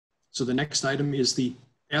So the next item is the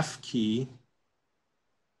F key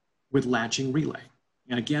with latching relay.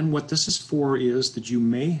 And again, what this is for is that you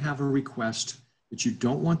may have a request that you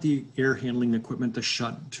don't want the air handling equipment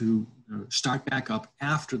to start back up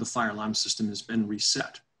after the fire alarm system has been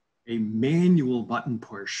reset. A manual button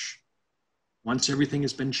push, once everything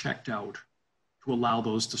has been checked out, to allow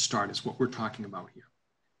those to start is what we're talking about here.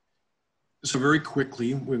 So very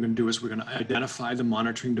quickly, what we're going to do is we're going to identify the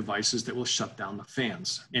monitoring devices that will shut down the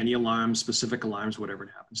fans, any alarms, specific alarms, whatever it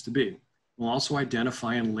happens to be. We'll also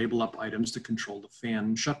identify and label up items to control the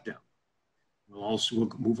fan shutdown. We'll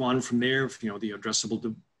move on from there. If, the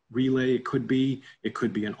addressable relay, it could be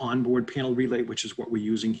an onboard panel relay, which is what we're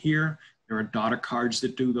using here. There are daughter cards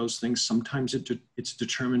that do those things. Sometimes it's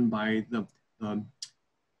determined by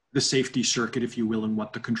the safety circuit, if you will, and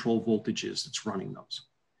what the control voltage is that's running those.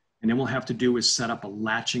 And then we'll have to do is set up a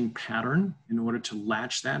latching pattern in order to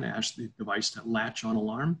latch that, ask the device to latch on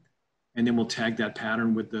alarm. And then we'll tag that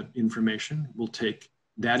pattern with the information. We'll take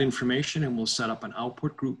that information and we'll set up an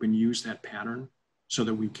output group and use that pattern so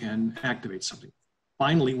that we can activate something.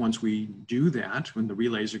 Finally, once we do that, when the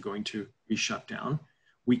relays are going to be shut down,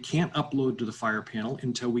 we can't upload to the fire panel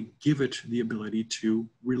until we give it the ability to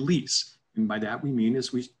release. And by that we mean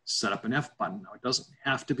is we set up an F button. Now it doesn't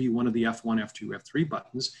have to be one of the F1, F2, F3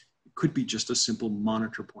 buttons. It could be just a simple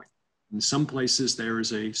monitor point. In some places there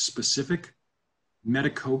is a specific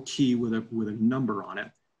Medico key with a number on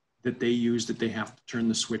it that they use, that they have to turn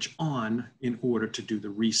the switch on in order to do the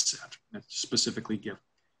reset. That's specifically given.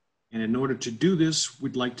 And in order to do this,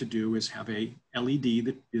 we'd like to do is have a LED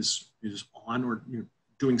that is on, or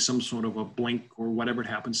doing some sort of a blink or whatever it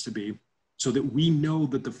happens to be, so that we know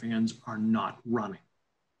that the fans are not running.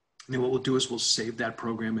 And then what we'll do is we'll save that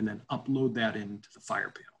program and then upload that into the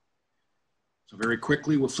fire panel. So very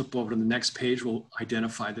quickly, we'll flip over to the next page. We'll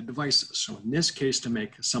identify the devices. So in this case, to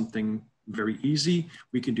make something very easy,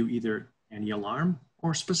 we can do either any alarm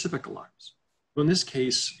or specific alarms. So in this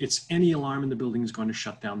case, it's any alarm in the building is going to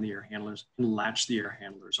shut down the air handlers and latch the air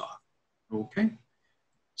handlers off. Okay,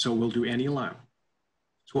 so we'll do any alarm.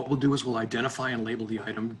 So what we'll do is we'll identify and label the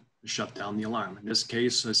item to shut down the alarm. In this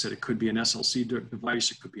case, I said it could be an SLC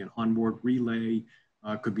device, it could be an onboard relay,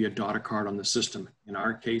 it could be a daughter card on the system. In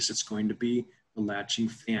our case, it's going to be the latching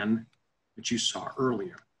fan that you saw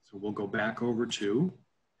earlier. So we'll go back over to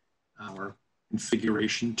our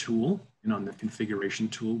configuration tool, and on the configuration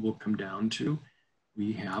tool, we'll come down to,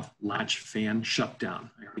 we have latch fan shutdown.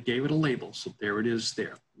 I already gave it a label, so there it is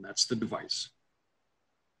there, and that's the device.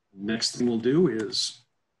 Next thing we'll do is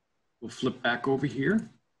we'll flip back over here.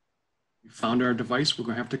 We found our device. We're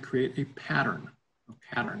going to have to create a pattern.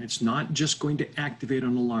 It's not just going to activate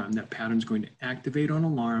an alarm. That pattern is going to activate on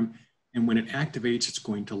alarm, and when it activates, it's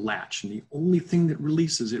going to latch. And the only thing that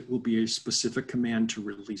releases it will be a specific command to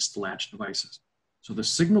release the latch devices. So the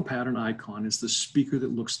signal pattern icon is the speaker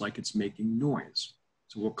that looks like it's making noise.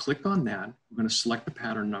 So we'll click on that. We're going to select the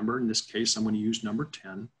pattern number. In this case, I'm going to use number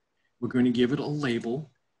 10. We're going to give it a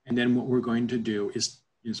label. And then what we're going to do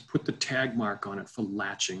is put the tag mark on it for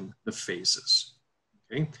latching the phases.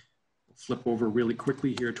 Okay. We'll flip over really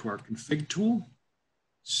quickly here to our config tool.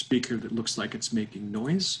 Speaker that looks like it's making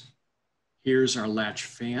noise. Here's our latch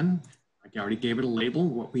fan. I already gave it a label.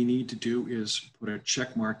 What we need to do is put a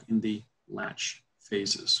check mark in the latch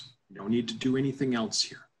phases. You don't need to do anything else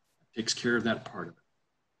here. It takes care of that part of it.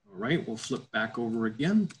 All right, we'll flip back over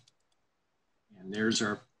again. And there's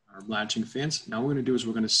our latching fans. Now what we're going to do is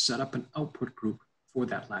we're going to set up an output group for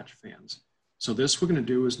that latch fans. So this we're going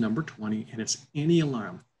to do is number 20, and it's any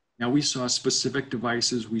alarm. Now we saw specific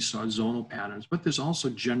devices, we saw zonal patterns, but there's also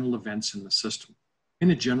general events in the system.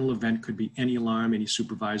 And a general event could be any alarm, any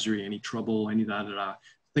supervisory, any trouble, any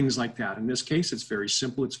things like that. In this case, it's very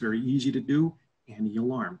simple. It's very easy to do, any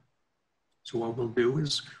alarm. So what we'll do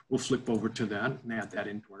is we'll flip over to that and add that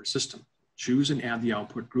into our system. Choose and add the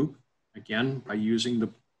output group. Again, by using the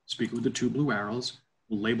speaker with the two blue arrows,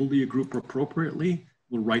 we'll label the group appropriately,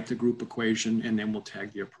 we'll write the group equation, and then we'll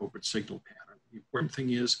tag the appropriate signal pattern. The important thing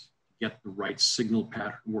is to get the right signal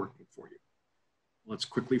pattern working for you. Let's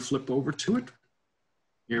quickly flip over to it.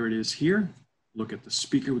 Here it is here. Look at the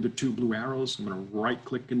speaker with the two blue arrows. I'm going to right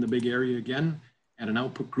click in the big area again, add an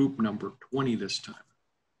output group number 20 this time.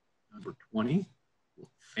 Number 20,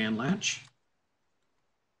 fan latch.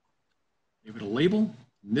 Give it a label.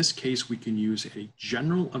 In this case, we can use a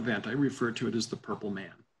general event. I refer to it as the purple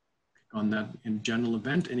man. Click on that in general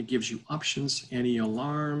event, and it gives you options, any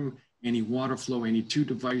alarm, any water flow, any two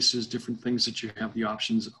devices, different things that you have. The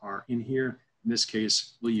options are in here. In this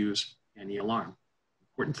case, we'll use any alarm.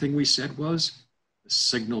 Important thing we said was the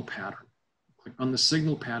signal pattern. click on the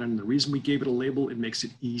signal pattern. The reason we gave it a label, it makes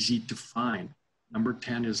it easy to find. Number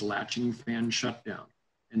 10 is latching fan shutdown,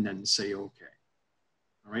 and then say OK.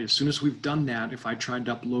 All right, as soon as we've done that, if I tried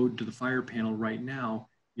to upload to the fire panel right now,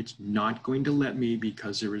 it's not going to let me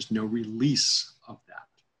because there is no release of that.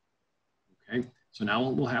 Okay, so now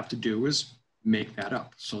what we'll have to do is make that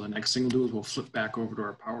up. So the next thing we'll do is we'll flip back over to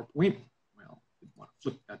our PowerPoint. Well, didn't want to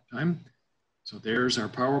flip that time. So there's our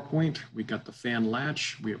PowerPoint. We got the fan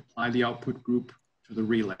latch. We apply the output group to the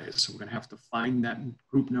relays. So we're going to have to find that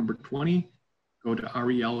group number 20, go to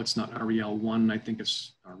REL. It's not REL1. I think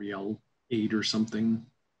it's REL8 or something.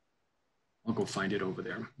 I'll go find it over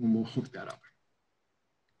there and we'll hook that up.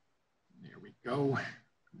 There we go.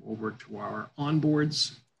 Come over to our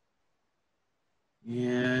onboards.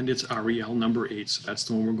 And it's REL number 8. So that's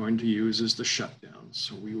the one we're going to use as the shutdown.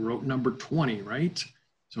 So we wrote number 20, right?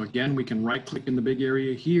 So again, we can right click in the big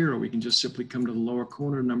area here, or we can just simply come to the lower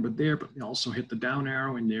corner number there, but we also hit the down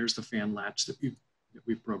arrow and there's the fan latch that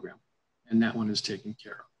we programmed. And that one is taken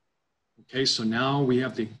care of. Okay, so now we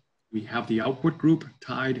have the output group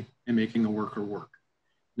tied and making a worker work.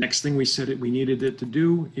 Next thing we said we needed it to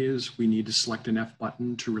do is we need to select an F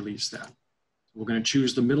button to release that. So we're going to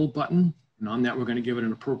choose the middle button, and on that we're going to give it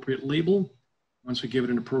an appropriate label. Once we give it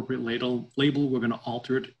an appropriate label, we're going to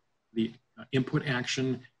alter it, the input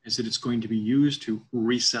action, as that it's going to be used to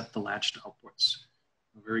reset the latched outputs.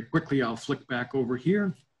 So very quickly, I'll flick back over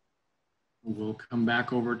here. We'll come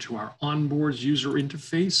back over to our onboards user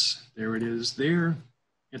interface. There it is there.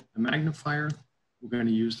 Hit the magnifier. We're going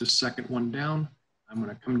to use the second one down. I'm going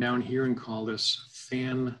to come down here and call this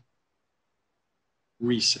fan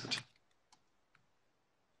reset.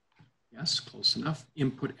 Yes, close enough.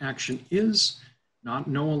 Input action is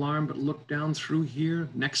no alarm, but look down through here.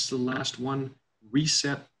 Next to the last one,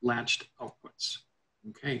 reset latched outputs.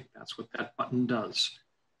 Okay, that's what that button does.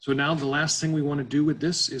 So now the last thing we want to do with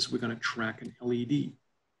this is we're going to track an LED.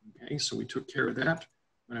 Okay, so we took care of that.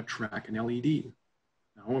 I'm going to track an LED.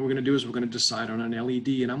 Now what we're going to do is we're going to decide on an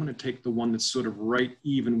LED, and I'm going to take the one that's sort of right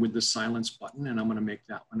even with the silence button, and I'm going to make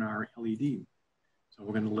that one our LED. So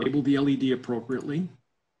we're going to label the LED appropriately.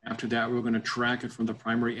 After that, we're going to track it from the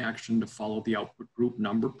primary action to follow the output group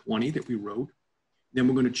number 20 that we wrote. Then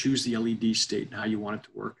we're going to choose the LED state and how you want it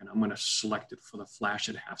to work, and I'm going to select it for the flash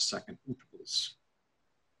at half-second intervals.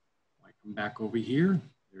 I come back over here.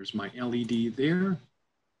 There's my LED there.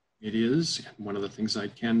 It is, and one of the things I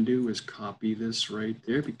can do is copy this right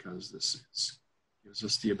there because gives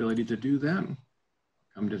us the ability to do that. I'll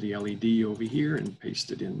come to the LED over here and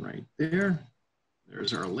paste it in right there.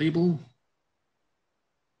 There's our label.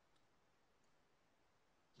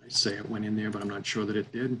 I say it went in there, but I'm not sure that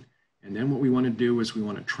it did. And then what we want to do is we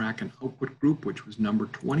want to track an output group, which was number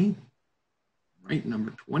 20, right?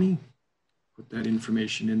 Number 20. Put that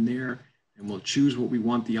information in there, and we'll choose what we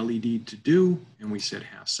want the LED to do, and we said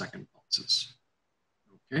half-second pulses.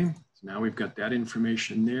 Okay, so now we've got that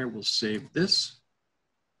information there. We'll save this,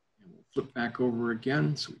 and we'll flip back over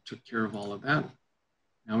again. So we took care of all of that.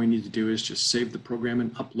 Now we need to do is just save the program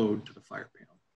and upload to the fire panel.